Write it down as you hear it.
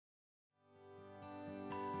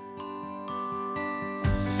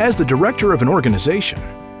As the director of an organization,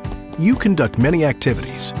 you conduct many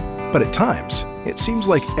activities, but at times, it seems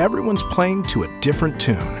like everyone's playing to a different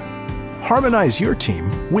tune. Harmonize your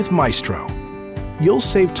team with Maestro. You'll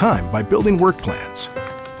save time by building work plans,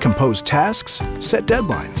 compose tasks, set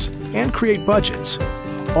deadlines, and create budgets,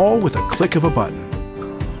 all with a click of a button.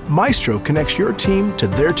 Maestro connects your team to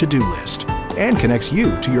their to-do list and connects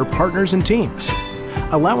you to your partners and teams,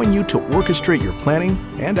 allowing you to orchestrate your planning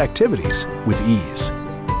and activities with ease.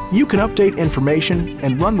 You can update information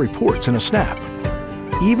and run reports in a snap.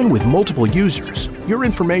 Even with multiple users, your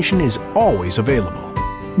information is always available,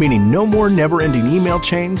 meaning no more never-ending email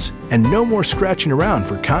chains and no more scratching around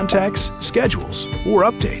for contacts, schedules, or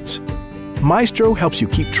updates. Maestro helps you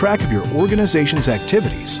keep track of your organization's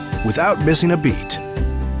activities without missing a beat.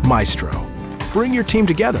 Maestro, bring your team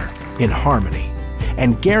together in harmony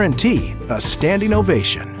and guarantee a standing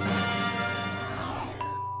ovation.